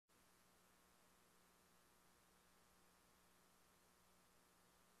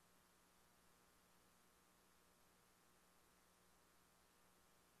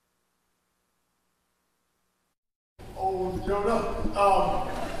Oh, Jonah.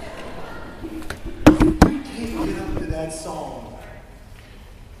 You can't get up to that song.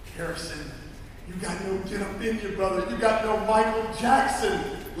 Harrison, you got no get up in you, brother. You got no Michael Jackson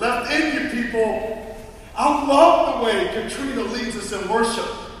left in you, people. I love the way Katrina leads us in worship,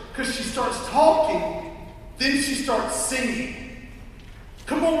 because she starts talking, then she starts singing.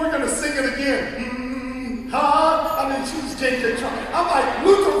 Come on, we're going to sing it again. I mean, she was JJ Trump. I'm like,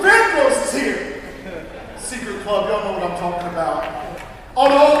 Luther Vandross is here. Secret Club, y'all know what I'm talking about. All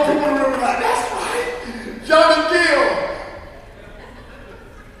the old people remember that. That's right. Johnny Gill.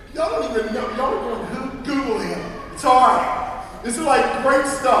 Y'all don't even know. Y'all are going to Google him. It's all right. This is like great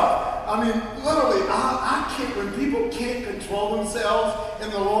stuff. I mean, literally, I can't, when people can't control themselves in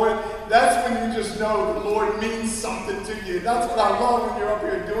the Lord, that's when you just know the Lord means something to you. That's what I love when you're up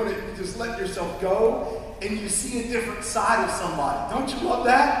here doing it. You just let yourself go and you see a different side of somebody. Don't you love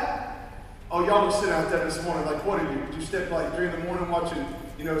that? Oh, y'all were sitting out there this morning like, what are you? Did you step like 3 in the morning watching,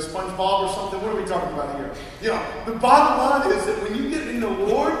 SpongeBob or something? What are we talking about here? The bottom line is that when you get in the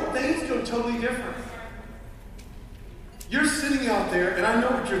Lord, things go totally different. You're sitting out there, and I know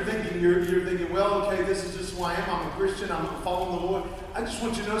what you're thinking. You're thinking, well, okay, this is just who I am. I'm a Christian. I'm following the Lord. I just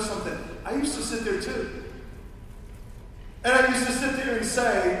want you to know something. I used to sit there too. And I used to sit there and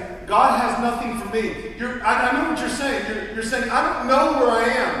say, God has nothing for me. I know what you're saying. You're saying, I don't know where I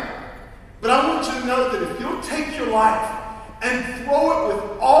am. But I want you to know that if you'll take your life and throw it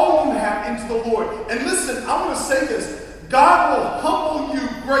with all you have into the Lord. And listen, I want to say this. God will humble you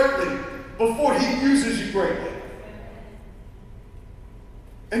greatly before he uses you greatly.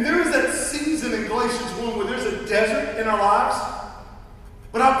 And there is that season in Galatians 1 where there's a desert in our lives.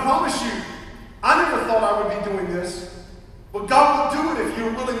 But I promise you, I never thought I would be doing this. But God will do it if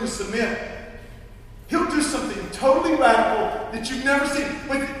you're willing to submit. He'll do something totally radical that you've never seen.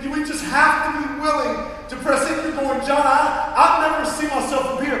 But we just have to be willing to press in. You're going, John, I've never seen myself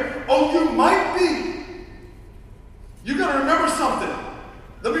up here. Oh, you might be. You got to remember something.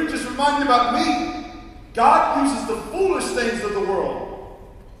 Let me just remind you about me. God uses the foolish things of the world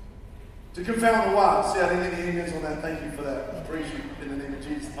to confound the wise. See, I didn't get any amens on that. Thank you for that. I praise you in the name of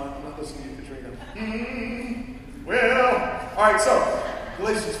Jesus. I'm not listening to you, Katrina. Well, all right, so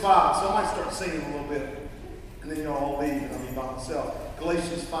Galatians 5. So I might start singing a little bit, and then you'll all leave, and I'll be by myself.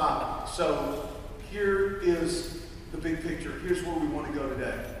 Galatians 5. So here is the big picture. Here's where we want to go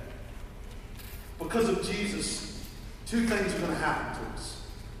today. Because of Jesus, 2 things are going to happen to us.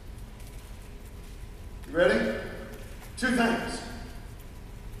 You ready? 2 things.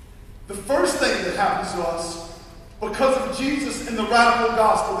 The first thing that happens to us, because of Jesus and the radical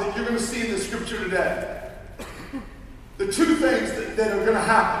gospel that you're going to see in the scripture today, the 2 things that are going to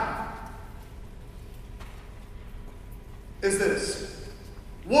happen is this.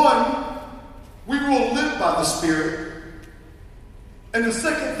 1, we will live by the Spirit. And the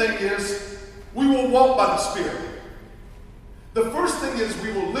second thing is, we will walk by the Spirit. The first thing is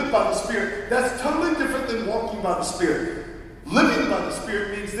we will live by the Spirit. That's totally different than walking by the Spirit. Living by the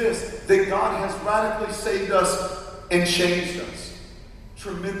Spirit means this, that God has radically saved us and changed us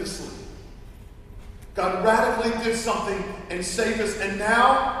tremendously. God radically did something and saved us. And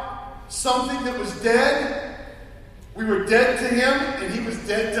now, something that was dead, we were dead to him and he was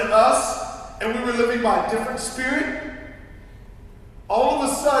dead to us, and we were living by a different spirit. All of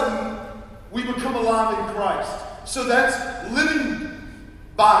a sudden, we become alive in Christ. So that's living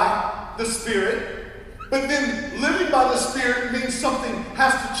by the Spirit. But then living by the Spirit means something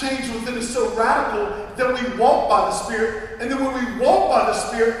has to change within us so radical that we walk by the Spirit. And then when we walk by the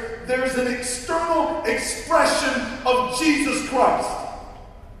Spirit, there's an external expression of Jesus Christ.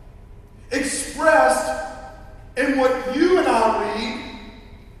 Expressed in what you and I read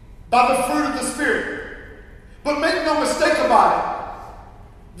by the fruit of the Spirit. But make no mistake about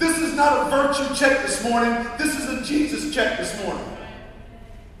it. This is not a virtue check this morning. This is a Jesus check this morning.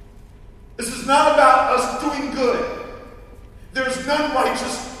 This is not about us doing good. There's none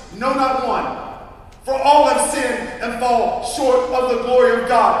righteous, no, not one. For all have sinned and fall short of the glory of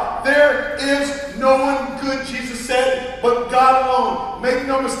God. There is no one good, Jesus said, but God alone. Make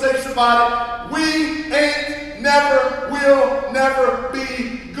no mistakes about it. We ain't, never, will, never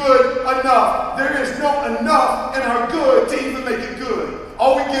be good enough. There is no enough in our good to even make it good.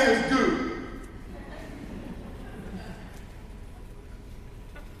 All we get is good.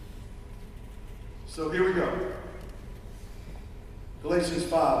 So here we go. Galatians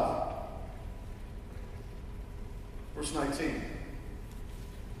 5, verse 19.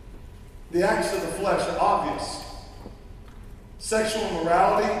 The acts of the flesh are obvious. Sexual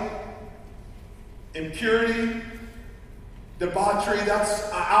immorality, impurity, Debauchery,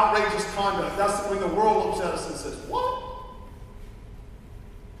 that's outrageous conduct. That's when the world looks at us and says, what?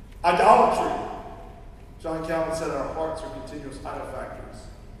 Idolatry. John Calvin said our hearts are continuous idol factories.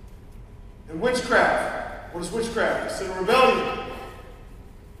 And witchcraft. What is witchcraft? It's in rebellion.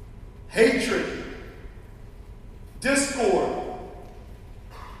 Hatred. Discord.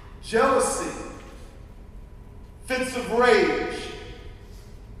 Jealousy. Fits of rage.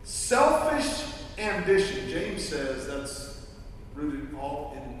 Selfish ambition. James says that's rooted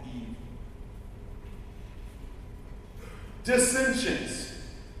all in evil. Dissensions.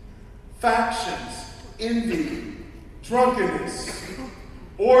 Factions. Envy. Drunkenness.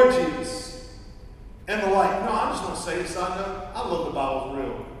 Orgies. And the like. No, I just want to say, side note, I love the Bible's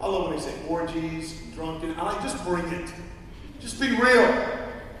real. I love when they say orgies, drunken. I like, just bring it. Just be real.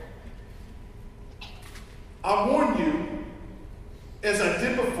 I warn you, as I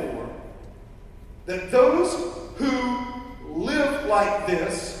did before, that those who live like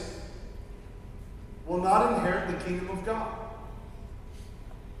this will not inherit the kingdom of God.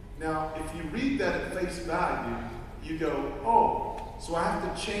 Now, if you read that at face value, you go, oh, so I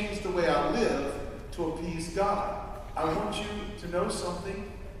have to change the way I live to appease God. I want you to know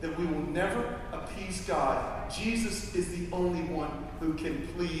something, that we will never appease God. Jesus is the only one who can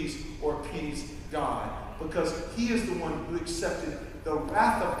please or appease God, because he is the one who accepted the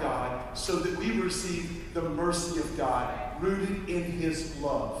wrath of God so that we receive the mercy of God, rooted in his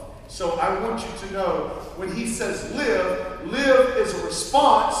love. So I want you to know, when he says live is a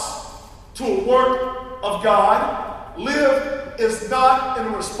response to a work of God. Live is not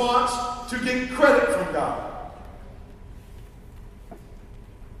in response to get credit from God.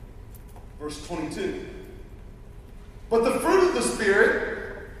 Verse 22. But the fruit of the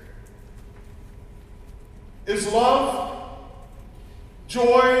Spirit is love,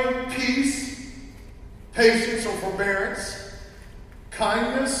 joy, peace, patience or forbearance,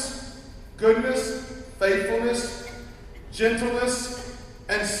 kindness, goodness, faithfulness, gentleness,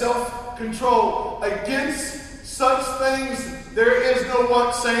 and self-control. Against such things there is no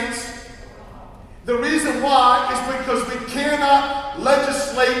what, saints? The reason why is because we cannot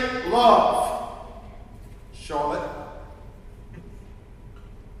legislate love. Charlotte.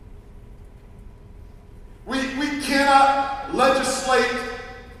 We cannot legislate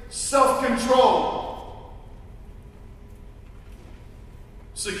self-control.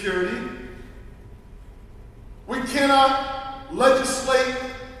 Security. We cannot legislate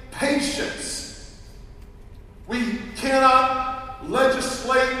patience. We cannot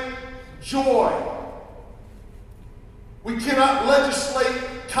legislate joy. We cannot legislate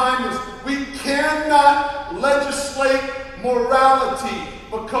kindness. We cannot legislate morality,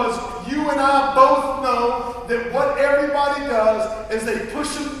 because you and I both know that what everybody does is they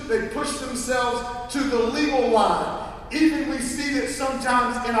push themselves to the legal line. Even we see that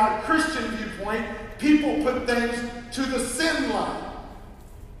sometimes in our Christian viewpoint, people put things to the sin line.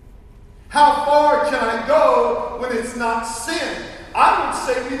 How far can I go when it's not sin? I would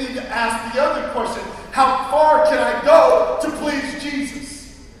say we need to ask the other question. How far can I go to please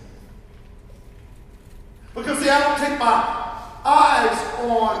Jesus? Because see, I don't put my eyes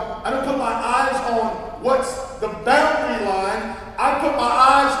on what's the boundary line. I put my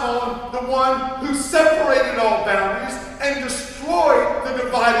eyes on the one who separated all boundaries and destroyed the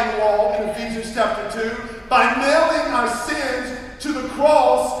dividing wall in Ephesians chapter 2 by nailing our sins to the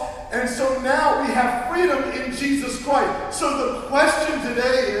cross. And so now we have freedom in Jesus Christ. So the question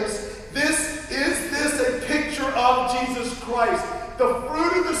today is this a picture of Jesus Christ? The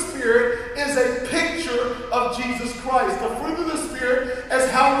fruit of the Spirit is a picture of Jesus Christ. The fruit of the Spirit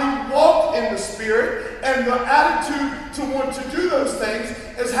is how we walk in the Spirit, and the attitude to want to do those things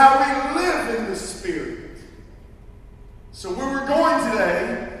is how we live in the Spirit. So where we're going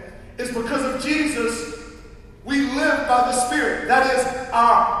today is because of Jesus, we live by the Spirit. That is,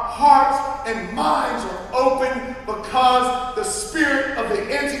 our hearts and minds are open because the spirit of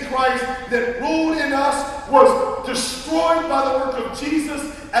the Antichrist that ruled in us was destroyed by the work of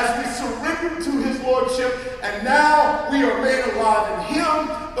Jesus as we surrendered to his lordship. And now we are made alive in him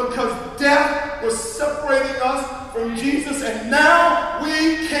because death was separating us from Jesus. And now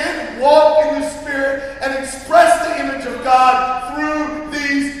we can walk in the Spirit and express the image of God through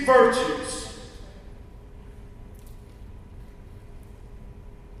these virtues.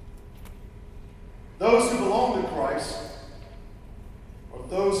 Those who belong to Christ, or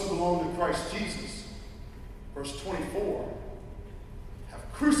those who belong to Christ Jesus, verse 24, have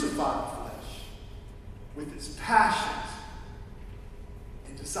crucified the flesh with its passions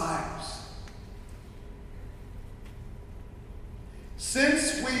and desires.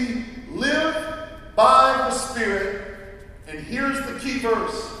 Since we live by the Spirit And here's the key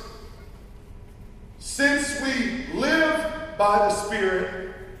verse. Since we live by the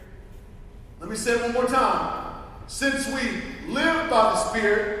Spirit, let me say it one more time. Since we live by the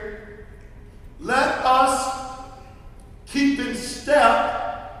Spirit, let us keep in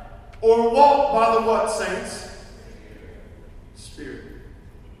step or walk by the what, saints? Spirit.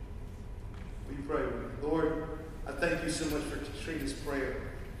 We pray. Lord, I thank you so much for Katrina's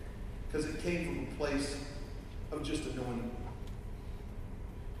prayer, because it came from a place of just anointing.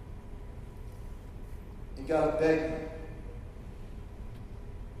 And God, I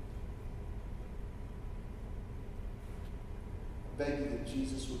beg you, that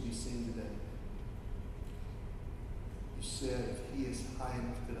Jesus would be seen today. You said if he is high and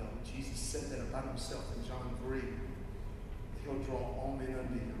lifted up, Jesus said that about himself in John 3, he'll draw all men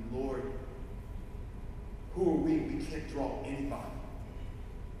unto him. Lord, who are we? We can't draw anybody.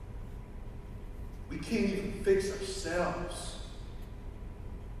 We can't even fix ourselves.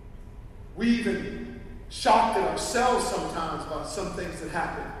 We even shocked at ourselves sometimes by some things that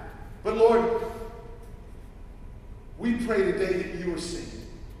happen. But Lord, we pray today that you are seen.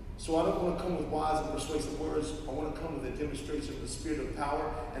 So I don't want to come with wise and persuasive words. I want to come with a demonstration of the Spirit of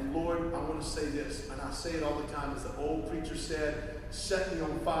power. And Lord, I want to say this, and I say it all the time, as the old preacher said, set me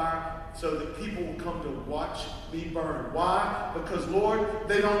on fire so that people will come to watch me burn. Why? Because, Lord,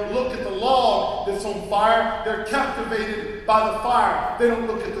 they don't look at the log that's on fire. They're captivated by the fire. They don't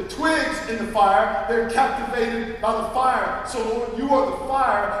look at the twigs in the fire. They're captivated by the fire. So, Lord, you are the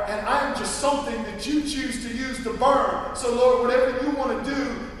fire, and I am just something that you choose to use to burn. So, Lord, whatever you want to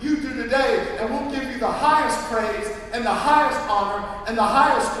do, you do today, and we'll give you the highest praise and the highest honor and the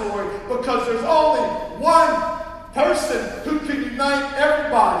highest glory, because there's only one person who can unite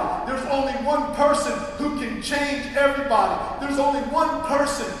everybody. There's only one person who can change everybody. There's only one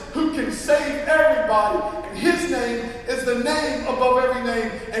person who can save everybody. And his name is the name above every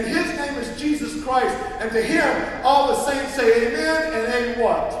name. And his name is Jesus Christ. And to him, all the saints say amen and amen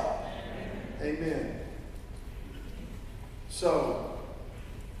what? Amen. So,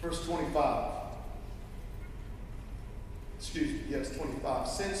 verse 25. Excuse me, yes, 25.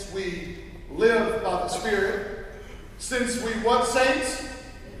 Since we live by the Spirit, since we what, saints?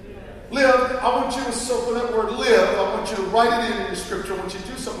 Live. I want you to circle that word live. I want you to write it in the scripture. I want you to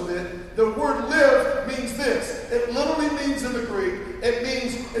do something with it. The word live means this. It literally means in the Greek, it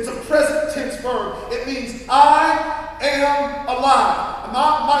means, it's a present tense verb. It means I am alive.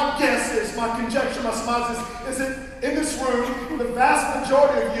 My guess is, my conjecture, my surmise is that in this room, the vast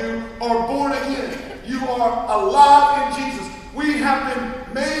majority of you are born again. You are alive in Jesus. We have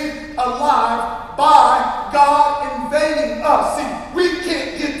been made alive by God invading us. See, we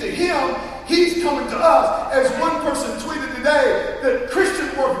can't get to him. He's coming to us. As one person tweeted today, that Christian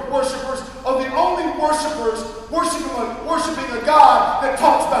worshipers are the only worshipers worshiping a God that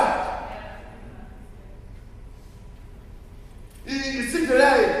talks back. You see,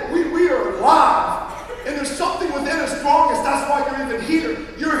 today, we are alive. And there's something within us growing us. That's why you're even here.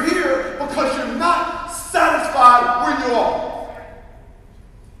 You're here because you're not satisfied where you are.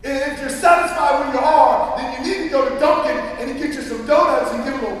 And if you're satisfied where you are, then you need to go to Dunkin' and get you some donuts and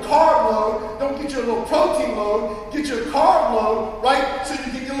get a little carb load. Don't get you a little protein load. Get you a carb load, right? So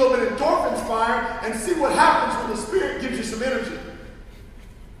you can get a little bit of endorphins firing and see what happens when the Spirit gives you some energy.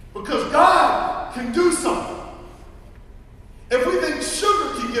 Because God can do something. If we think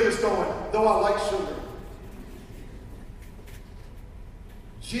sugar can get us going, though I like sugar,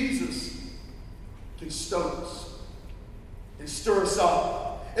 Jesus can stoke us and stir us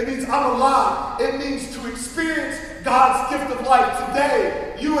up. It means I'm alive. It means to experience God's gift of life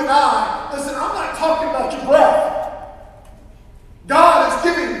today. You and I, listen, I'm not talking about your breath. God is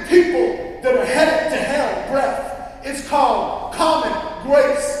giving people that are headed to hell breath. It's called common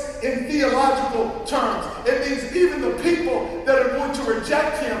grace in theological terms. It means even the people that are going to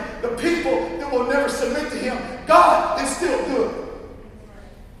reject him, the people that will never submit to him, God is still good.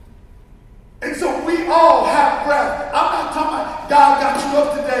 And so we all have breath. I'm not talking about God got you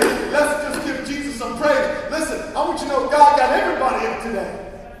up today. Let's just give Jesus some praise. Listen, I want you to know God got everybody up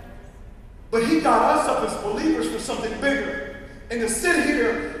today. But he got us up as believers for something bigger. And to sit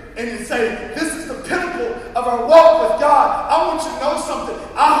here and to say, this is the pinnacle of our walk with God. I want you to know something.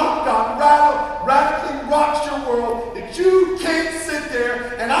 I hope God radically rocks your world, that you can't sit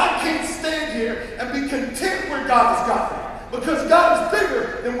there and I can't stand here and be content where God has got me. Because God is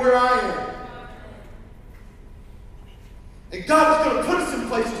bigger than where I am. And God is going to put us in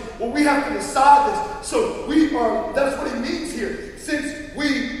places where we have to decide this. So that's what he means here. Since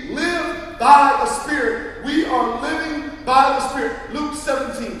we live by the Spirit, we are living by the Spirit. Luke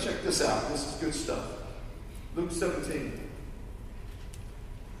 17, check this out. This is good stuff. Luke 17.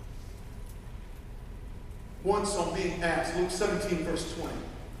 once on being asked. Luke 17, verse 20.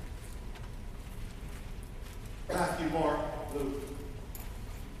 Matthew, Mark, Luke.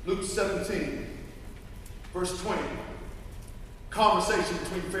 Luke 17, verse 20. Conversation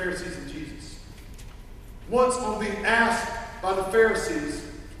between Pharisees and Jesus. Once on being asked by the Pharisees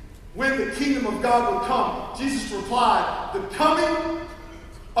when the kingdom of God would come, Jesus replied, the coming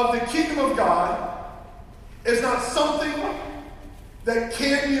of the kingdom of God is not something that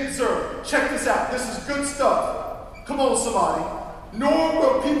can be observed. Check this out. This is good stuff. Come on, somebody. Nor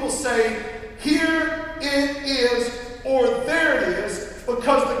will people say, here it is, or there it is,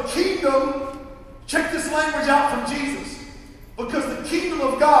 because the kingdom, check this language out from Jesus, because the kingdom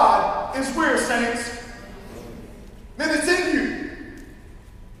of God is where, saints? Man, it's in you.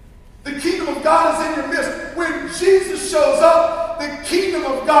 The kingdom of God is in your midst. When Jesus shows up, the kingdom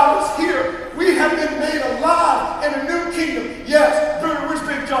of God is here. We have been made alive in a new kingdom. Yes, where's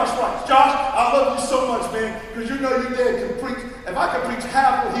Big Josh Rice? Josh, I love you so much, man, because you know your dad can preach. If I could preach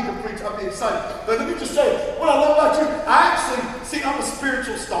half what he can preach, I'd be excited. But let me just say, what I love about you, I actually, see, I'm a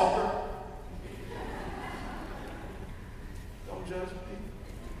spiritual stalker. Don't judge me.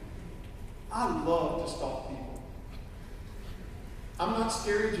 I love to stalk people. I'm not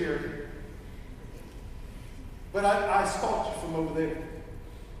scary Jerry, but I stalked you from over there.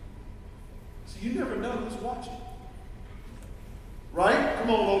 So you never know who's watching. Right? Come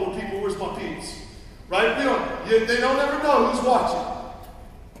on, older people, where's my peeps? Right? They don't ever know who's watching.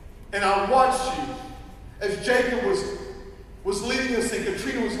 And I watched you as Jacob was leading us and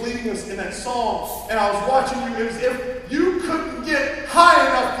Katrina was leading us in that song, and I was watching you as if you couldn't get high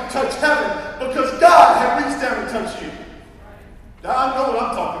enough to touch heaven because God had reached down and touched you. Now, I know what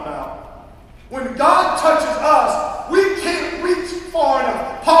I'm talking about. When God touches us, we can't reach far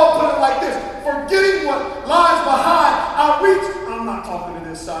enough. Paul put it like this, forgetting what lies behind, I reach. I'm not talking to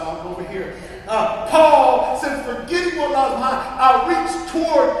this side, I'm over here. Paul said, forgetting what lies behind, I reach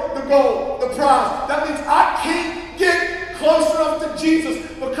toward the goal, the prize. That means I can't get close enough to Jesus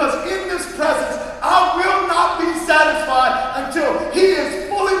because in this presence, I will not be satisfied until he is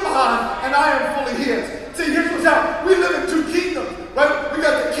fully mine and I am fully his. See, here's what's happening. We live in two kingdoms, right? We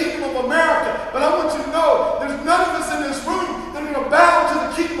got the kingdom of America, but I want you to know there's none of us in this room that are going to bow to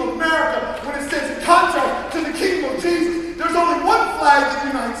the kingdom of America when it stands in contrast to the kingdom of Jesus. There's only one flag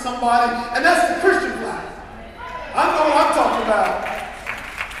that unites somebody, and that's the Christian flag. I know what I'm talking about.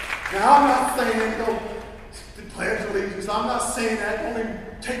 Now, I'm not saying don't pledge allegiance. I'm not saying that. Don't even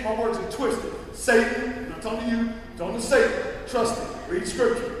take my words and twist it. Satan, I'm not telling you, I'm telling Satan. Trust me. Read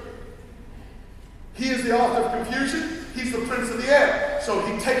Scripture. He is the author of confusion. He's the prince of the air. So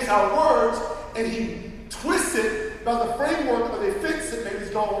he takes our words and he twists it by the framework of the offense that maybe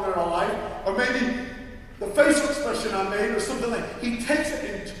is going on in our life, or maybe the facial expression I made, or something like that. He takes it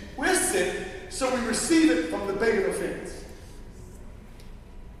and twists it so we receive it from the bait of offense.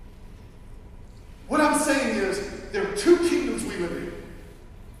 What I'm saying is there are two kingdoms we live in.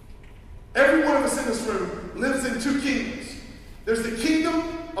 Every one of us in this room lives in two kingdoms. There's the kingdom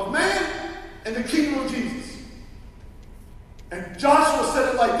of man and the kingdom of Jesus. And Joshua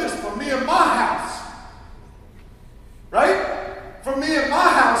said it like this, for me and my house. Right? For me and my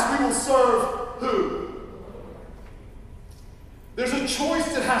house, we will serve who? There's a choice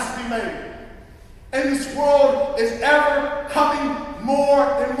that has to be made. And this world is ever coming more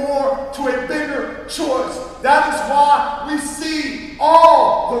and more to a bigger choice. That is why we see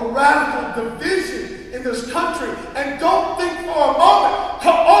all the radical division in this country. And don't think for a moment,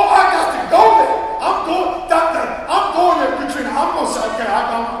 oh, I got to go there. I'm going there, Katrina. I'm going to say, okay, I'm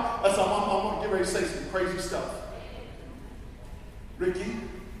going to get ready to say some crazy stuff. Ricky,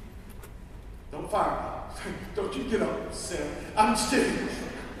 don't fire me. Don't you get up, Sam. I'm just kidding.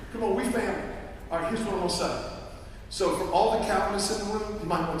 Come on, we family. All right, here's what I'm going to say. So for all the Calvinists in the room, you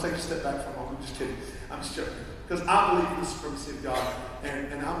might want to take a step back for a moment. I'm just kidding. I'm just joking. Because I believe in the supremacy of God,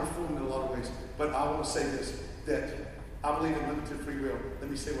 and I'm reformed in a lot of ways. But I want to say this, that I believe in limited free will. Let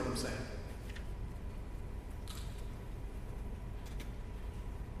me say what I'm saying.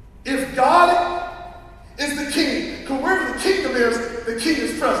 If God is the king, because wherever the kingdom is, the king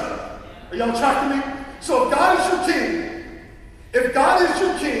is present. Are y'all tracking me? So if God is your king, if God is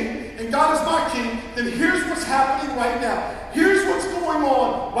your king, and God is my king, then here's what's happening right now. Here's what's going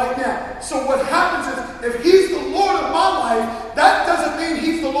on right now. So what happens is, if he's the Lord of my life, that doesn't mean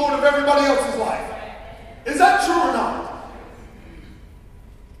he's the Lord of everybody else's life. Is that true or not?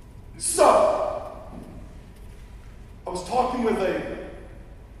 So, I was talking with a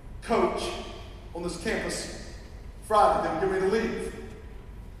coach on this campus Friday. They were getting ready to leave.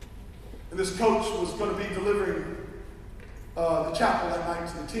 And this coach was going to be delivering the chapel that night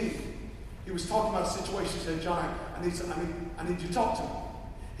to the team. He was talking about a situation. He said, John, I need you to talk to me.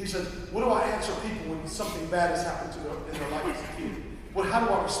 He said, what do I answer people when something bad has happened in their life as a kid? Well, how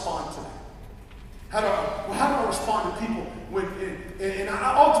do I respond to that? How do I respond to people when,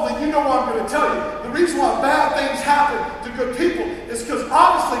 ultimately, you know what I'm going to tell you. The reason why bad things happen to good people is because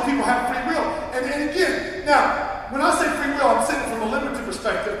obviously people have free will. And again, now, when I say free will, I'm saying it from a limited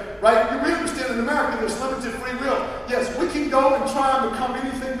perspective, right? We understand in America there's limited free will. Yes, we can go and try and become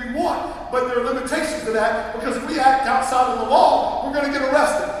anything we want, but there are limitations to that because if we act outside of the law, we're going to get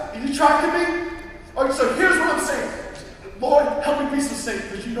arrested. Are you tracking me? Okay, so here's what I'm saying. Lord, help me be succinct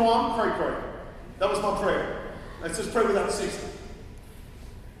because you know I'm cray-cray. That was my prayer. Let's just pray without ceasing.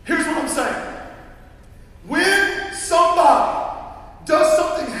 Here's what I'm saying. When somebody does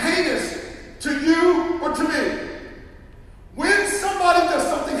something heinous to you or to me, when somebody does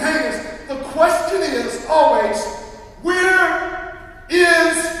something heinous, the question is always, where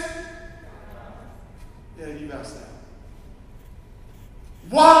is... Yeah, you've asked that.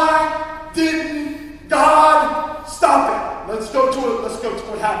 Why didn't God stop it? Let's go to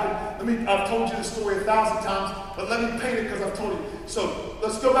what happened. I've told you the story 1,000 times, but let me paint it because I've told you. So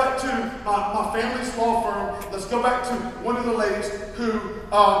let's go back to my family's law firm. Let's go back to one of the ladies who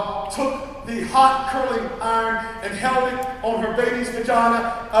took the hot curling iron and held it on her baby's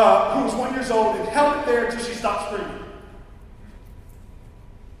vagina, who was 1 year old, and held it there until she stopped screaming.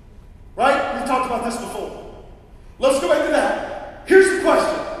 Right? We've talked about this before. Let's go back to that. Here's the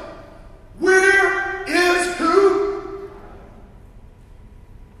question. Where is who?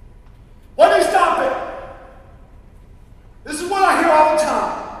 Why did he stop it? This is what I hear all the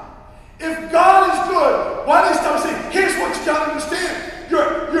time. If God is good, why did he stop saying, here's what you got to understand.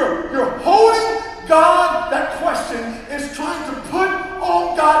 You're holding God, that question is trying to put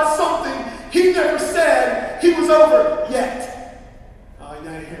on God something he never said he was over yet. Oh, you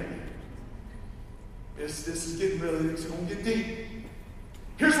ain't hearing me. This is getting really, it's going to get deep.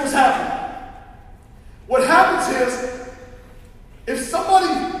 Here's what's happening. What happens is, if somebody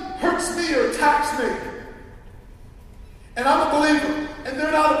hurts me or attacks me, and I'm a believer, and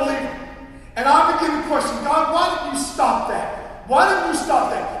they're not a believer, and I begin to question, God, why didn't you stop that? Why didn't you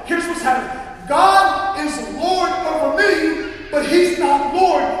stop that? Here's what's happening. God is Lord over me, but he's not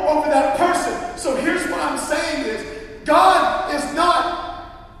Lord over that person. So here's what I'm saying is, God is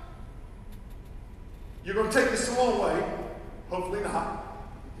not, you're going to take this the long way, hopefully not.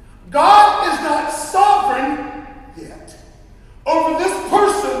 God is not sovereign yet over this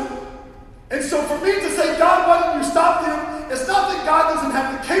person. And so for me to say, God, why didn't you stop them? It's not that God doesn't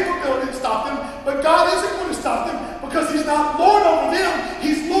have the capability to stop them, but God isn't going to stop them because he's not Lord over them.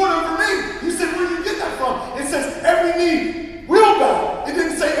 He's Lord over me. You said, where do you get that from? It says every knee will bow. It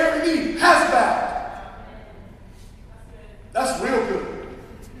didn't say every knee has bowed. That's real good.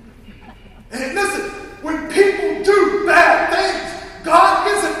 And listen, when people do bad things, God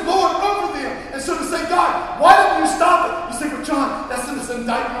isn't Lord over them. And so to say, God, why didn't you stop it? You say, well, John, that's an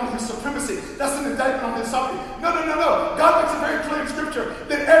indictment on his supremacy. That's an indictment on his sovereignty. No. God makes it very clear in Scripture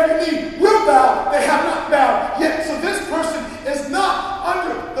that every knee will bow. They have not bowed yet. So this person is not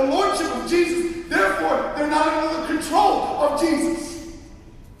under the lordship of Jesus. Therefore, they're not under the control of Jesus.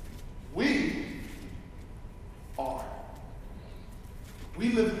 We are. We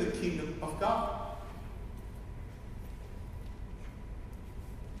live in the kingdom of God.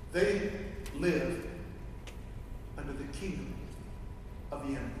 They live under the kingdom of the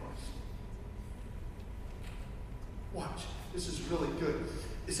Antichrist. Watch. This is really good.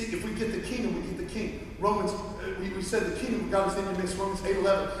 You see, if we get the kingdom, we get the king. Romans, we said the kingdom of God is in your midst, Romans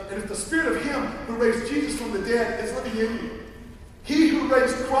 8:11. And if the spirit of him who raised Jesus from the dead is living in you, he who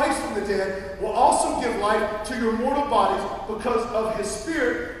raised Christ from the dead will also give life to your mortal bodies because of his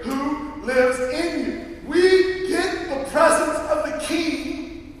spirit who lives in you. We get the presence of the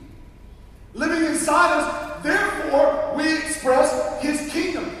king living inside us, therefore we express his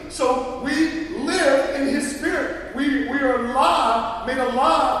kingdom. So we live in his spirit. We are alive, made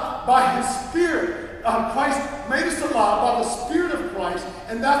alive by his spirit. Christ made us alive by the Spirit of Christ,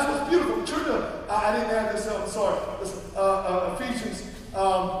 and that's what's beautiful. Turn to, I didn't add this, I'm sorry. Ephesians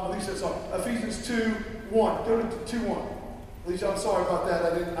 2:1. Go to 2:1. Alicia, I'm sorry about that. I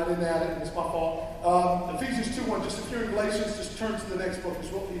didn't add it. It's my fault. Ephesians 2:1. Just if you're in Galatians, just turn to the next book.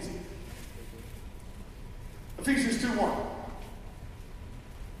 It's real easy. Ephesians 2:1.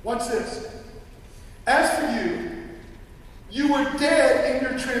 Watch this. As for you, you were dead in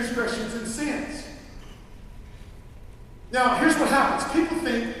your transgressions and sins. Now, here's what happens. People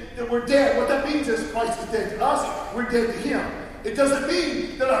think that we're dead. What that means is Christ is dead to us. We're dead to him. It doesn't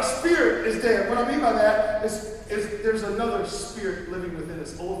mean that our spirit is dead. What I mean by that is there's another spirit living within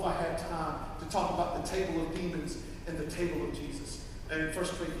us. Oh, if I had time to talk about the table of demons and the table of Jesus. And 1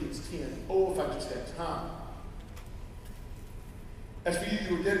 Corinthians 10. Oh, if I just had time. As for you,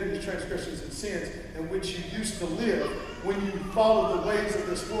 you were dead in your transgressions and sins, in which you used to live when you followed the ways of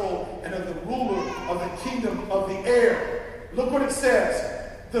this world and of the ruler of the kingdom of the air. Look what it says.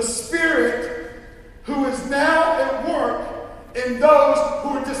 The Spirit who is now at work in those who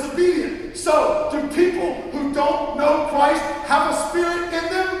are disobedient. So, do people who don't know Christ have a spirit in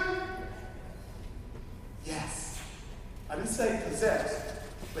them? Yes. I didn't say possessed,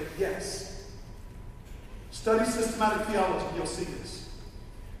 but yes. Study systematic theology, you'll see this.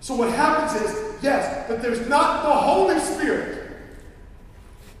 So what happens is, yes, but there's not the Holy Spirit.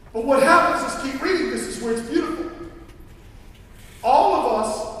 But what happens is, keep reading, this is where it's beautiful. All of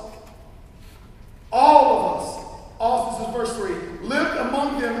us, this is verse 3, lived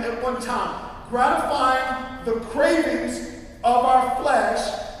among them at one time, gratifying the cravings of our flesh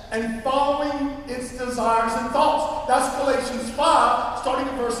and following its desires and thoughts. That's Galatians 5, starting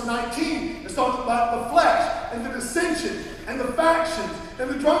at verse 19. It's talking about the flesh and the dissension and the factions and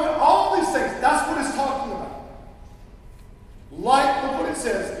the drunkenness, all these things. That's what it's talking about. Look what it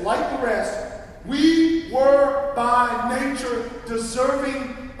says, like the rest, we were by nature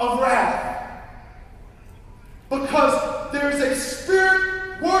deserving of wrath. Because there's a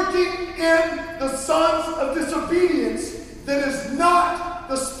spirit working in the sons of disobedience that is not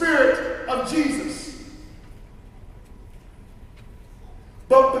the Spirit of Jesus.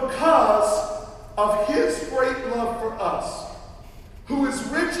 But because of His great love for us, who is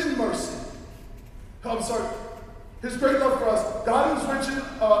rich in mercy, His great love for us, God who is rich in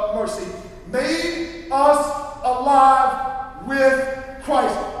mercy, made us alive with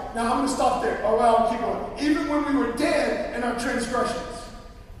Christ. Now I'm going to stop there. Oh, well, I'll keep going. Even when we were dead in our transgressions,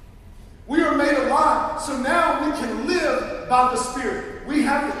 we are made alive. So now we can live by the Spirit. We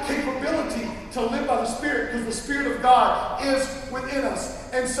have the capability to live by the Spirit because the Spirit of God is within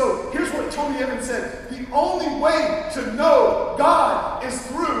us. And so here's what Tony Evans said. The only way to know God is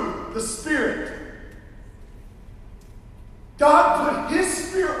through the Spirit. God put His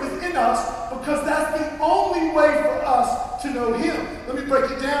Spirit within us because that's the only way for us to know Him. Let me break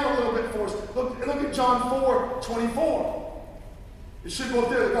it down a little bit for us. Look at John 4:24. It should go up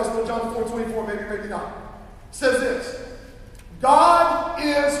there, the Gospel of John 4:24, maybe not. It says this. God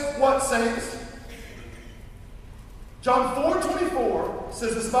is what, saints? John 4:24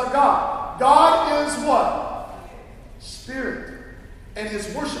 says this about God. God is what? Spirit. And His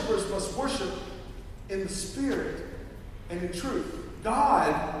worshipers must worship in the Spirit and in truth.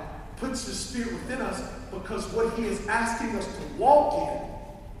 God puts His Spirit within us because what He is asking us to walk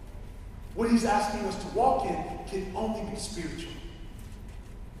in, can only be spiritual.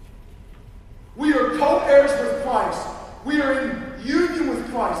 We are co-heirs with Christ. We are in union with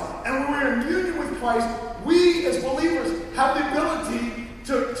Christ. And when we're in union with Christ, we as believers have the ability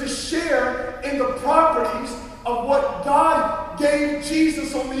to share in the properties of what God gave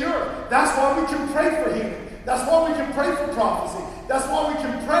Jesus on the earth. That's why we can pray for healing. That's why we can pray for prophecy. That's why we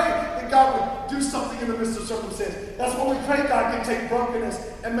can pray that God would do something in the midst of circumstance. That's why we pray God can take brokenness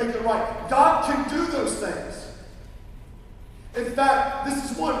and make it right. God can do those things. In fact, this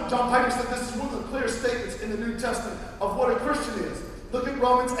is one, John Piper said this is one of the clear statements in the New Testament of what a Christian is. Look at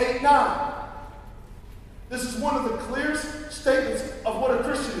Romans 8:9. This is one of the clearest statements of what a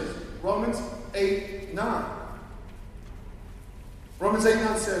Christian is. Romans 8:9. Romans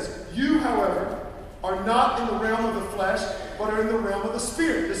 8:9 says, you, however, are not in the realm of the flesh, but are in the realm of the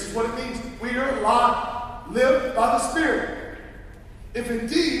Spirit. This is what it means. We are alive, live by the Spirit. If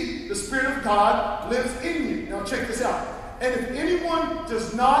indeed the Spirit of God lives in you. Now check this out. And if anyone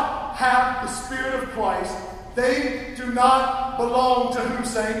does not have the Spirit of Christ, they do not belong to who,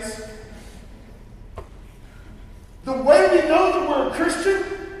 saints? The way we know that we're a Christian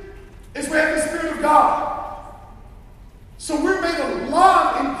is we have the Spirit of God. So we're made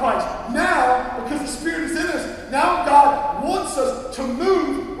alive in Christ. Now, because the Spirit is in us, now God wants us to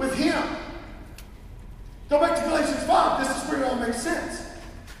move with Him. Go back to Galatians 5. This is where it all makes sense.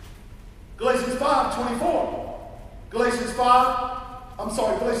 Galatians 5:24. Galatians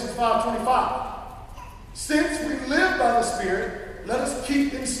 5:25. Since we live by the Spirit, let us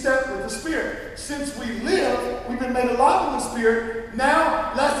keep in step with the Spirit. Since we live, we've been made alive in the Spirit,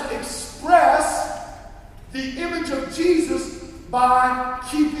 now let's express the image of Jesus by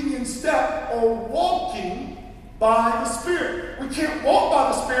keeping in step or walking by the Spirit. We can't walk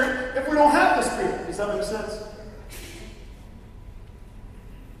by the Spirit if we don't have the Spirit. Does that make sense?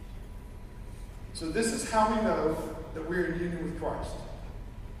 So this is how we know that we're in union with Christ.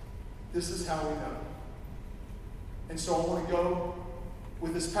 This is how we know. And so I want to go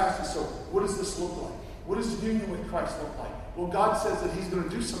with this passage. So what does this look like? What does union with Christ look like? Well, God says that he's going to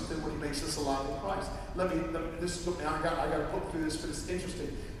do something when he makes us alive in Christ. This look now. I got to put through this, but it's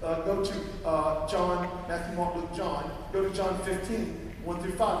interesting. Go to John, Matthew, Mark, Luke, John. Go to John 15, 1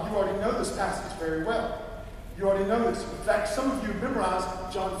 through 5. You already know this passage very well. You already know this. In fact, some of you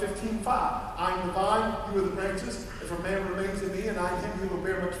memorized John 15, 5. I am the vine, you are the branches. If a man remains in me and I in him, he will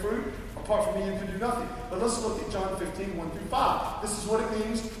bear much fruit. Apart from me, you can do nothing. But let's look at John 15, 1 through 5. This is what it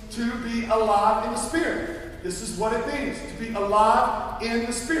means to be alive in the Spirit. This is what it means to be alive in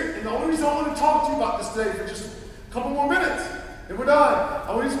the Spirit. And the only reason I want to talk to you about this today for just a couple more minutes, and we're done.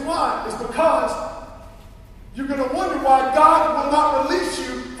 The only reason why is because you're going to wonder why God will not release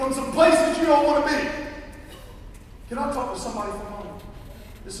you from some places you don't want to be. Can I talk to somebody for a moment?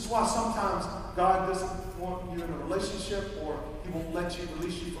 This is why sometimes God doesn't want you in a relationship, or he won't let you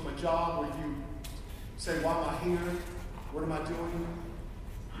release you from a job where you say, why am I here? What am I doing?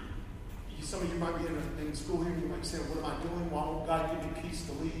 Some of you might be in school here, and you might be saying, what am I doing? Why won't God give me peace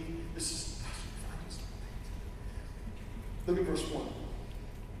to leave? This is, look at verse 1.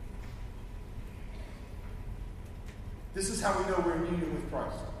 This is how we know we're in union with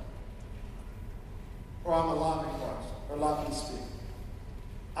Christ. Or I'm alive in Christ, or alive in the Spirit.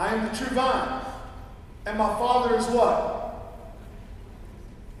 I am the true vine, and my Father is what?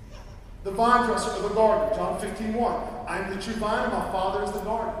 The vine dresser of the garden. John 15:1. I am the true vine, and my Father is the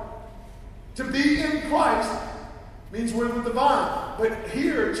garden. To be in Christ means we're with the vine. But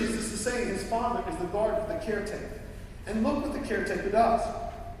here, Jesus is saying his Father is the gardener, the caretaker. And look what the caretaker does.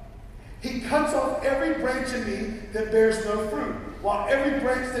 He cuts off every branch in me that bears no fruit, while every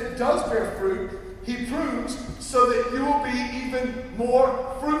branch that does bear fruit, he prunes so that you will be even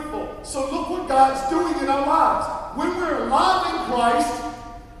more fruitful. So look what God's doing in our lives. When we're alive in Christ,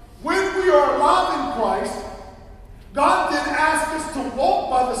 God then asks us to walk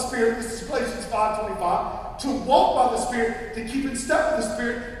by the Spirit. This is Galatians 5:25. To walk by the Spirit, to keep in step with the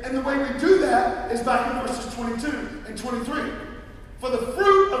Spirit. And the way we do that is back in verses 22 and 23. For the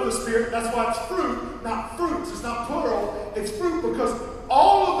fruit of the Spirit, that's why it's fruit, not fruits. It's not plural. It's fruit because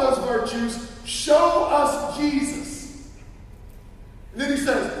all of those virtues show us Jesus. And then he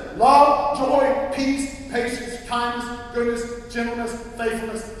says, love, joy, peace, patience, kindness, goodness, gentleness,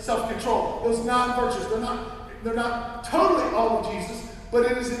 faithfulness, self-control. Those 9 virtues, they're not totally all of Jesus,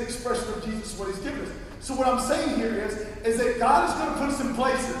 but it is an expression of Jesus, what he's given us. So what I'm saying here is that God is going to put us in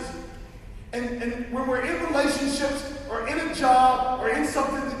places. And when we're in relationships or in a job or in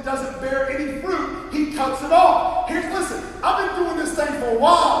something that doesn't bear any fruit, he cuts it off. Listen, I've been doing this thing for a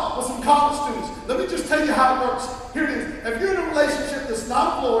while with some college students. Let me just tell you how it works. Here it is. If you're in a relationship that's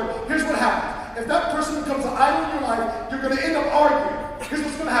not of the Lord, here's what happens. If that person becomes an idol in your life, you're going to end up arguing. Here's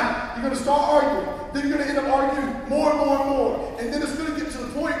what's going to happen. You're going to start arguing. Then you're going to end up arguing more and more and more. And then it's going to get to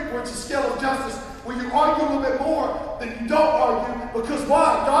the point where it's a scale of justice where you argue a little bit more than you don't argue. Because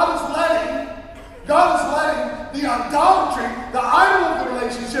why? God is letting the idolatry, the idol of the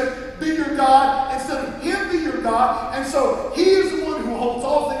relationship, be your God instead of him be your God. And so he is the one who holds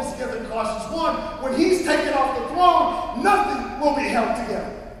all things together in Colossians 1. When he's taken off the throne, nothing will be held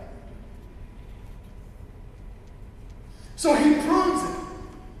together. So he prunes it,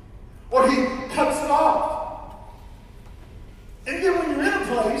 or he cuts it off. And then when you're in a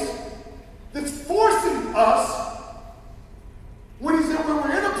place that's forcing us, when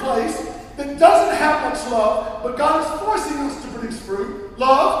we're in a place that doesn't have much love, but God is forcing us to produce fruit,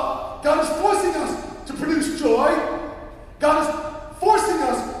 love, God is forcing us to produce joy, God is forcing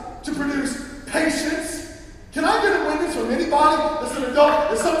us to produce patience. Can I get a witness from anybody that's an adult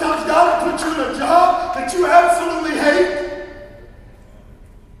that sometimes God will put you in a job that you absolutely hate?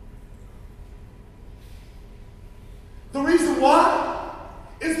 The reason why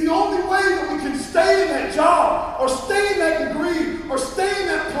is the only way that we can stay in that job or stay in that degree or stay in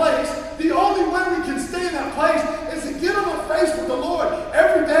that place, the only way we can stay in that place is to get on our face with the Lord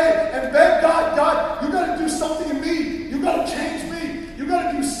every day and beg God, you got to do something in me. You got to change me. You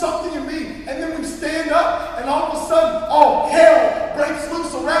got to do something in me. And then we stand up and all of a sudden, hell breaks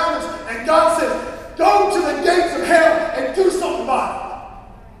loose around us. And God says, go to the gates of hell and do something about it.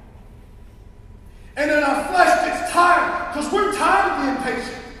 And then our flesh gets tired because we're tired of being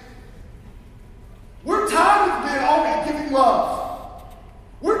patient. We're tired of being always giving love.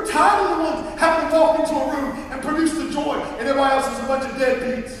 We're tired of the ones having to walk into a room and produce the joy, and everybody else is a bunch of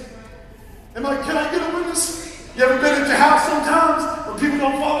deadbeats. Am I? Can I get a witness? You ever been at your house sometimes when people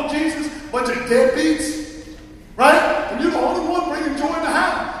don't follow Jesus? A bunch of deadbeats, right? And you're the only one bringing joy in the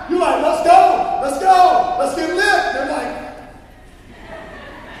house. You're like, let's go.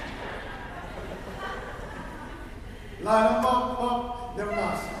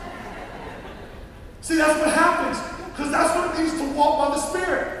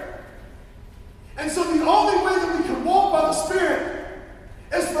 And so the only way that we can walk by the Spirit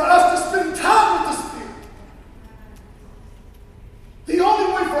is for us to spend time with the Spirit. The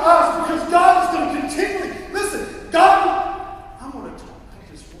only way for us, because God is going to continually, listen, God, I'm going to talk,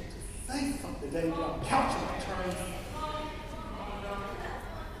 I just want to say something today, but I'm couching my turn.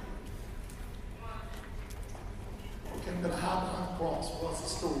 Okay, I'm going to hide behind the cross. What's the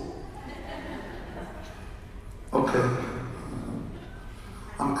story? Okay.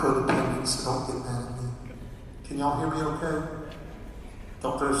 I'm codependent, so don't get mad at me. Can y'all hear me okay?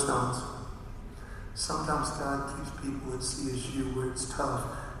 Don't throw stones. Sometimes God keeps people that see as you where it's tough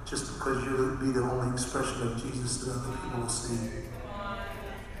just because you'll be the only expression of Jesus that other people will see.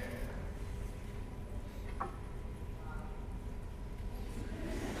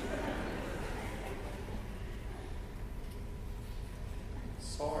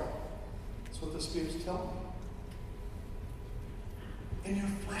 Sorry. That's what the Spirit's telling me. And your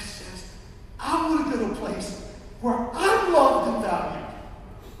flesh says, I want to go to a place where I'm loved and valued.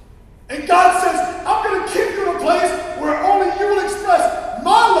 And God says, I'm going to keep you in a place where only you will express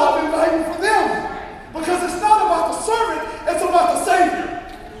my love and value for them. Because it's not about the servant, it's about the Savior.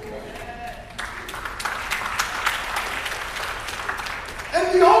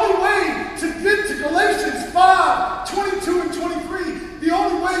 And the only way to get to Galatians 5:22 and 23, the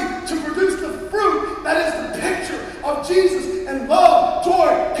only way to produce the fruit that is the picture of Jesus and love,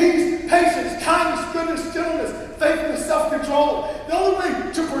 joy, peace, patience, kindness, goodness, gentleness, faithfulness, self-control. The only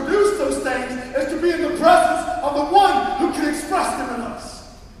way to produce those things is to be in the presence of the one who can express them in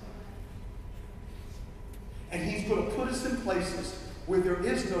us. And he's going to put us in places where there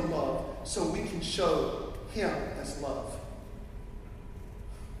is no love so we can show him as love.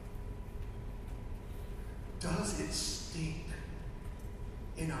 Does it stink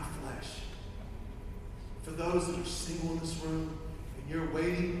in our flesh? For those that are single in this room, and you're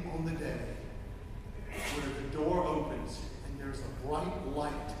waiting on the day where the door opens and there's a bright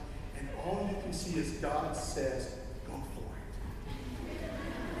light, and all you can see is God says, go for it.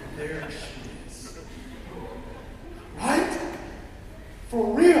 And there she is. Right? For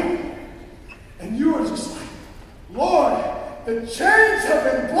real. And you are just like, Lord, the chains have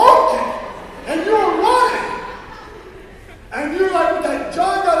been broken, and you're running. And you're like with that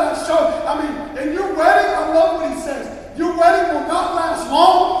John got out show. I mean, in your wedding, I love what he says. Your wedding will not last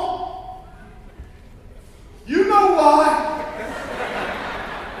long. You know why?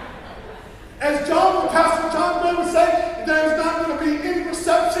 As Pastor John Gray would say, there's not going to be any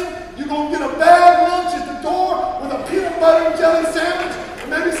reception. You're going to get a bad lunch at the door with a peanut butter and jelly sandwich, and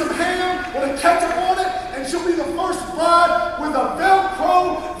maybe some ham with a ketchup on it, and she'll be the first bride with a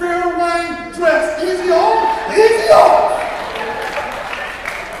Velcro Vera Wang dress. Easy on, easy on.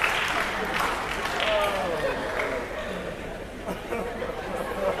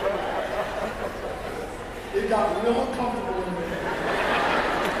 It got real uncomfortable in there.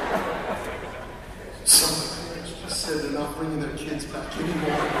 Some of the parents just said they're not bringing their kids back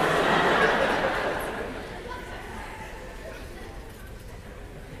anymore.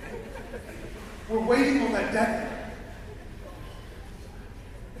 We're waiting on that day.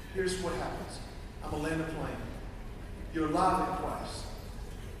 Here's what happens. I'm going to land a plane. You're alive in Christ.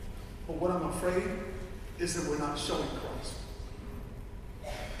 But what I'm afraid is that we're not showing Christ.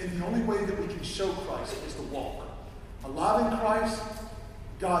 And the only way that we can show Christ is to walk. Alive in Christ,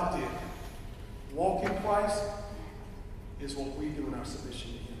 God did. Walk in Christ is what we do in our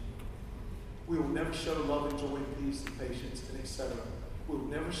submission to him. We will never show love and joy and peace and patience and etc. We will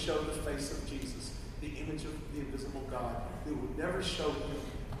never show the face of Jesus, the image of the invisible God. We will never show him.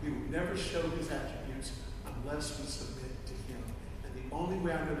 We will never show his attributes unless we submit to him. And the only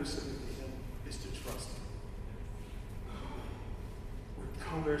way I know to submit to him is to trust him. We're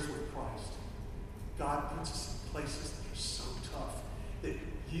co-heirs with Christ. God puts us in places that are so tough that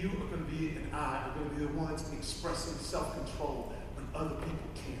you are going to be, and I are going to be the ones expressing self-control when other people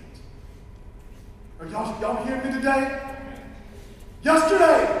can't. Are y'all hearing me today?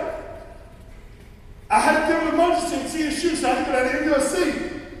 Yesterday, I had to give an emergency and see a shoe, so I had to go down to MUSC.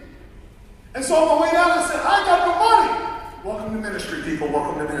 And so on my way down, I said, I got no money. Welcome to ministry, people.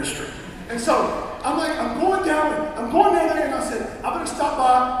 Welcome to ministry. And so I'm like, I'm going down there, and I said, I better stop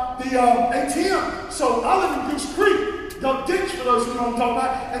by the ATM. So I live in Goose Creek, the ditch for those who know what I'm talking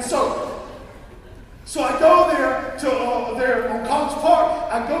about. And so I go there to there on College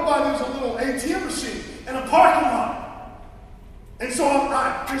Park. I go by, there's a little ATM machine in a parking lot. And so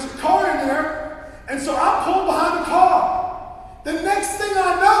there's a car in there, and so I pull behind the car. The next thing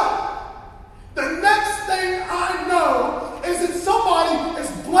I know is that somebody is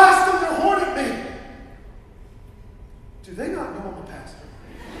blasting their horn at me. Do they not know I'm a pastor?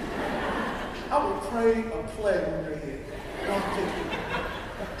 I would pray a plague on your head. No, I'm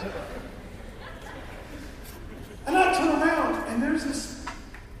kidding. And I turn around, and there's this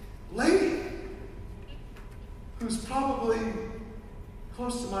lady who's probably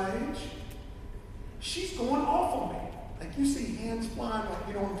close to my age. She's going off on me. Like you see hands flying, like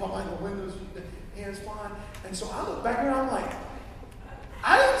you know what I'm talking about, in the windows, hands flying. And so I look back and I'm like,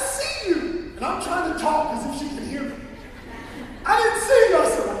 I didn't see you. And I'm trying to talk as if she can hear me. I didn't see you. I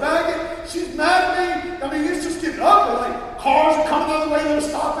said, well, bag it. She's mad at me. I mean, it's just getting ugly. Like cars are coming the other way, they're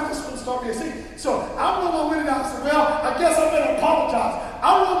stopping. It's going to start being seen. So I roll my window down. I said, well, I guess I better apologize.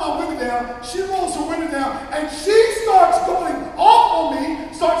 I roll my window down. She rolls her window down. And she starts going off on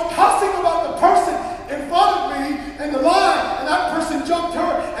me, starts cussing about the person in front of me in the line. And that person jumped her.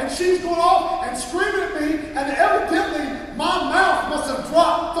 And she's going off and screaming at me. And evidently, my mouth must have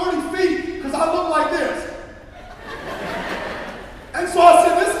dropped 30 feet because I look like this. And so I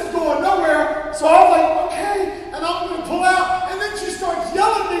said, this is going nowhere. So I was like, okay. And I'm going to pull out. And then she starts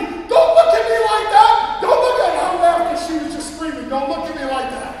yelling at me, don't look at me like that. Don't look at me. I laughed because she was just screaming, don't look at me like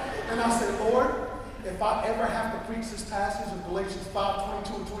that. And I said, Lord, if I ever have to preach this passage of Galatians 5,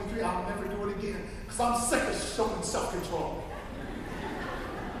 22 and 23, I'll never do it again. Because I'm sick of showing self-control.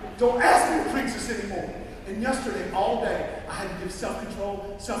 Don't ask me to preach this anymore. And yesterday, all day, I had to give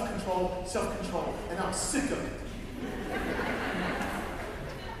self-control, self-control, self-control. And I'm sick of it.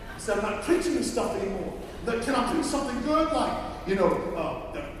 So I'm not preaching this stuff anymore. But can I preach something good? Like,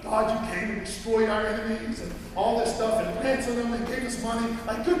 God, you came and destroyed our enemies and all this stuff and ransomed them and gave us money.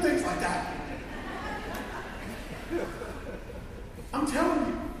 Like good things like that. I'm telling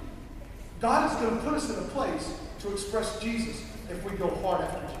you, God is going to put us in a place to express Jesus if we go hard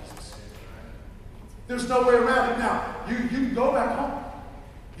after Jesus. There's no way around it. Now, you can go back home.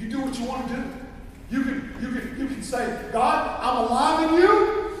 You do what you want to do. You can say, God, I'm alive in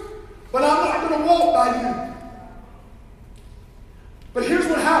you, but I'm not going to walk by you. But here's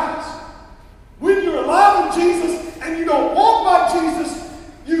what happens. When you're alive in Jesus and you don't walk by Jesus,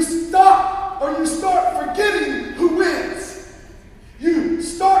 you stop or you start forgetting who wins. You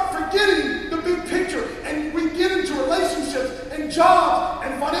start forgetting the big picture, and we get into relationships and jobs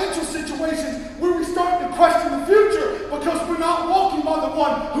and financial situations where we start to question the future because we're not walking by the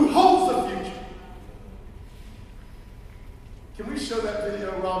one who holds the future. Can we show that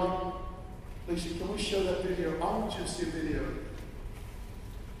video, Robbie? Alicia, can we show that video? I want you to see a video.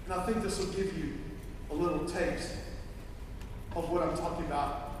 And I think this will give you a little taste of what I'm talking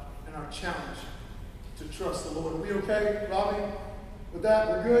about and our challenge to trust the Lord. Are we okay, Robbie? With that,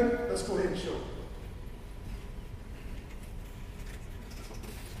 we're good? Let's go ahead and show it.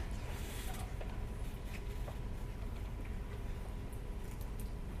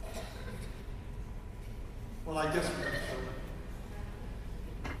 Well, I guess we're going to show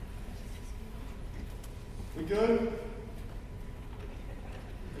it. We good?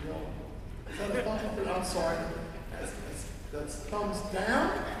 Is that a thumbs up? I'm sorry. That's thumbs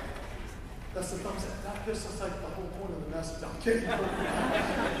down? That's the thumbs up. This is like the whole point of the message. I'm kidding.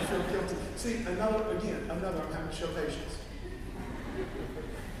 You feel guilty. See, another, I'm having to show patience.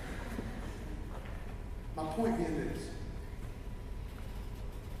 My point being this.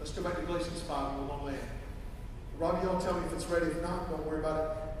 Let's go back to Galatians 5 and we'll land. Robbie, y'all tell me if it's ready. If not, don't worry about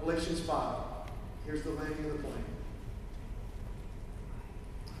it. Galatians 5. Here's the landing of the plane.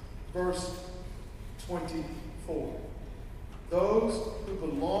 Verse 24. Those who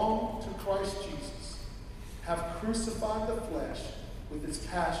belong to Christ Jesus have crucified the flesh with its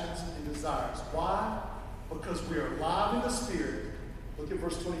passions and desires. Why? Because we are alive in the Spirit. Look at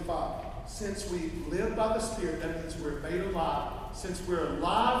verse 25. Since we live by the Spirit, that means we're made alive. Since we're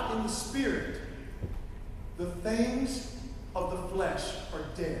alive in the Spirit, the things of the flesh are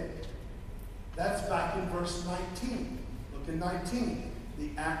dead. That's back in verse 19. Look at 19. The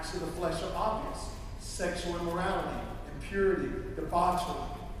acts of the flesh are obvious. Sexual immorality, impurity, debauchery,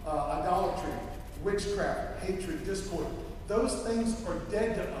 idolatry, witchcraft, hatred, discord. Those things are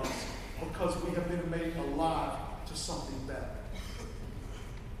dead to us because we have been made alive to something better.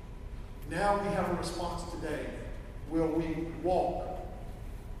 Now we have a response today. Will we walk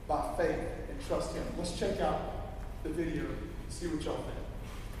by faith and trust Him? Let's check out the video and see what y'all think.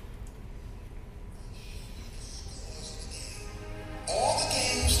 All the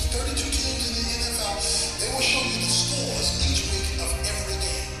games, 32 teams in the NFL, they will show you the scores each week of every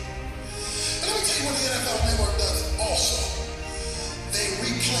game. And let me tell you what the NFL Network does also. They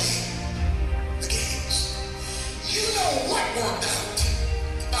replay the games. You know what worked out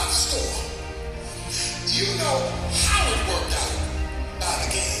by the score. You know how it worked out by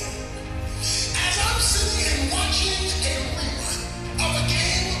the game. As I'm sitting and watching a rerun of a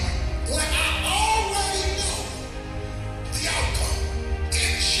game where I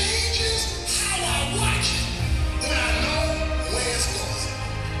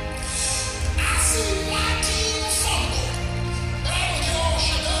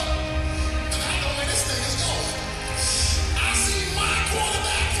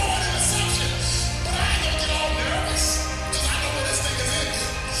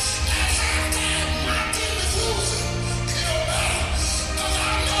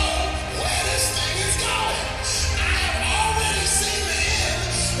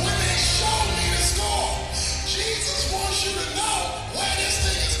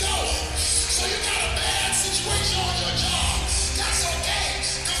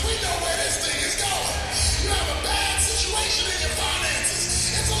situation in your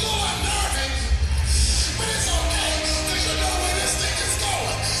finances. It's a little unnerving, but it's okay because you know where this thing is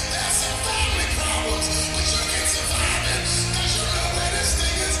going. There's some family problems, but you can survive it because you know where this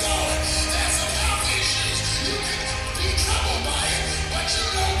thing is going. There's some health issues. You can be troubled by it, but you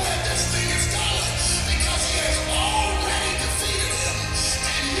know where this thing is going because he has already defeated him,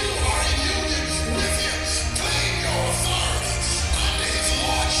 and you are in union with him. Claim your authority under his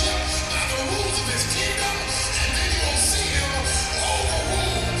lordship by the rules of his kingdom, and then you'll see him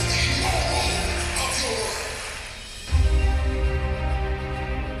overrule in your rule of your word.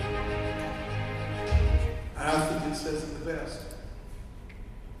 And I think it says it the best.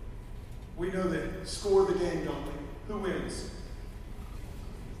 We know that score the game, don't we? Who wins?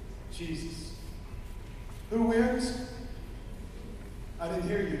 Jesus. Who wins? I didn't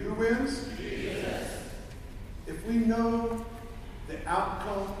hear you. Who wins? Jesus. If we know the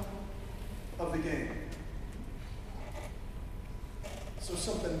outcome of the game, so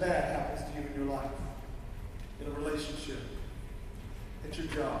something bad happens to you in your life, in a relationship, at your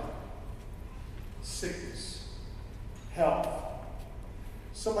job, sickness, health,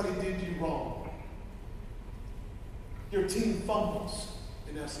 somebody did you wrong, your team fumbles,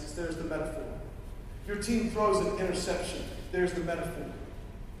 in essence, there's the metaphor. Your team throws an interception, there's the metaphor.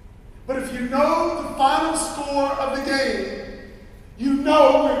 But if you know the final score of the game, you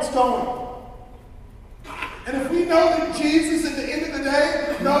know where it's going. And if we know that Jesus at the end of the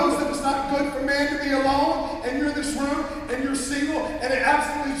day knows that it's not good for man to be alone, and you're in this room and you're single and it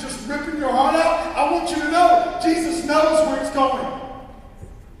absolutely is just ripping your heart out, I want you to know Jesus knows where it's going.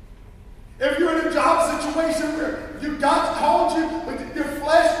 If you're in a job situation where God's called you, but your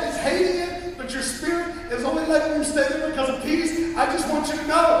flesh is hating it, but your spirit is only letting you stay there because of peace, I just want you to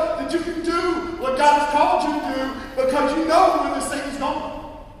know that you can do what God has called you to do because you know where this thing is going.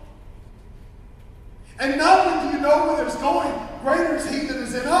 And not only do you know where it's going, greater is he that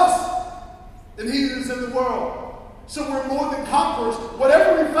is in us than he that is in the world. So we're more than conquerors,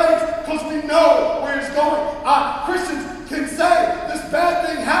 whatever we face, because we know where it's going. Christians can say, this bad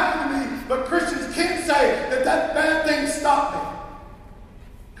thing happened to me, but Christians can't say that that bad thing stopped me.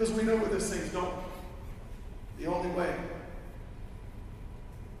 Because we know where this thing's going. The only way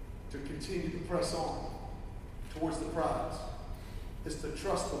to continue to press on towards the prize is to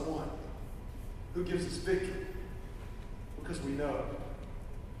trust the one who gives us victory, because we know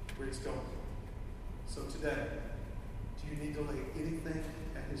where it's going. So today, do you need to lay anything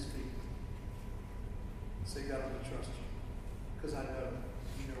at his feet? Say, God, I'm going to trust you, because I know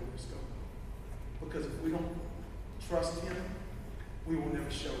you know where it's going. Because if we don't trust him, we will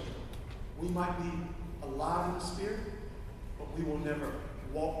never show him. We might be alive in the Spirit, but we will never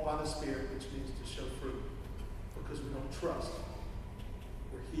walk by the Spirit, which means to show fruit, because we don't trust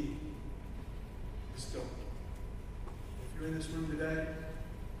where he is going. If you're in this room today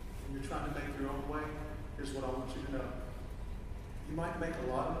and you're trying to make your own way, here's what I want you to know. You might make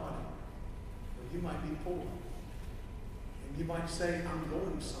a lot of money, or you might be poor. And you might say, I'm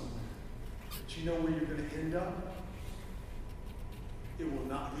going somewhere. But you know where you're going to end up? It will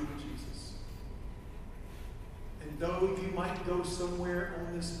not be with Jesus. And though you might go somewhere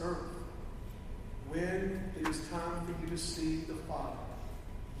on this earth, when it is time for you to see the Father,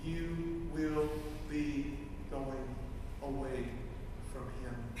 you will be going away from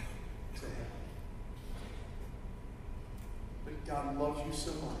him to heaven. But God loves you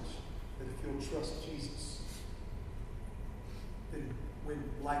so much that if you'll trust Jesus, then when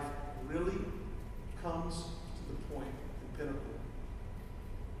life really comes to the point, the pinnacle,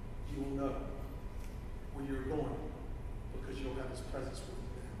 you will know where you're going because you'll have his presence with you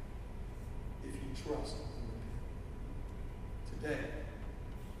now. If you trust and repent. Today,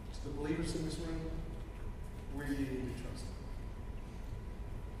 to the believers in this room, where you need to trust him.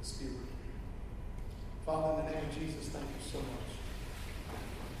 Let's be with you. Father, in the name of Jesus, thank you so much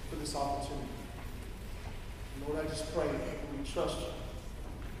for this opportunity. And Lord, I just pray that we trust you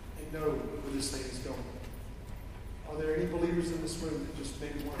and know where this thing is going. Are there any believers in this room that just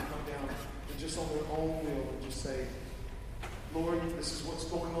maybe want to come down and just on their own will and just say, Lord, this is what's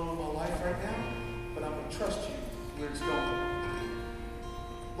going on in my life right now, but I'm going to trust you where it's going.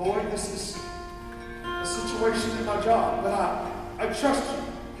 Lord, this is a situation in my job, but I trust you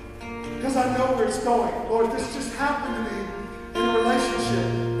because I know where it's going. Lord, this just happened to me in a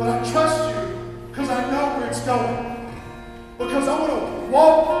relationship, but I trust you because I know where it's going. Because I want to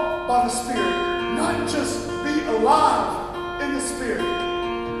walk by the Spirit, not just be alive in the Spirit.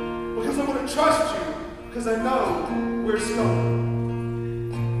 Because I want to trust you because I know where it's going.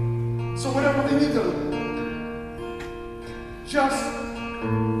 So whatever we need to just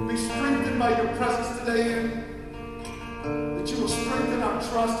be strengthened by your presence today in. that you will strengthen our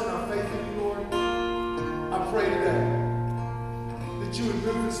trust and our faith in you, Lord. I pray today that you would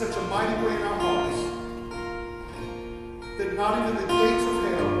move in such a mighty way in our hearts that not even the gates of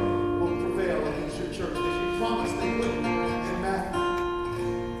hell will prevail against your church, as you promised they would in Matthew.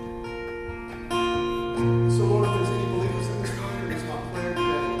 So, Lord, if there's any believers in this room, it's my prayer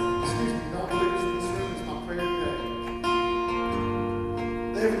today. Excuse me, non-believers in this room, it's my prayer today.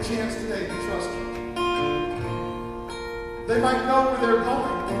 They have a chance today to trust you. They might know where they're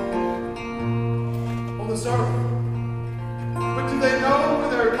going on this earth. But do they know where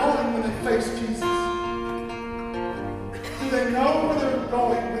they're going when they face Jesus? Do they know where they're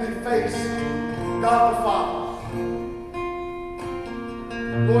going when they face God the Father?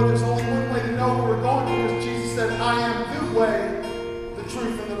 Lord, there's only one way to know where we're going, because Jesus said, I am the way, the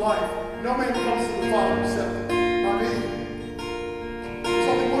truth, and the life. No man comes to the Father except by me. There's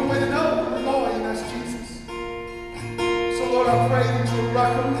only one way to know where we're going, and that's Jesus. So, Lord, I pray that you would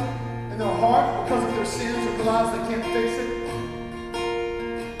wreck them in their heart because of their sins or their lives. They can't fix it.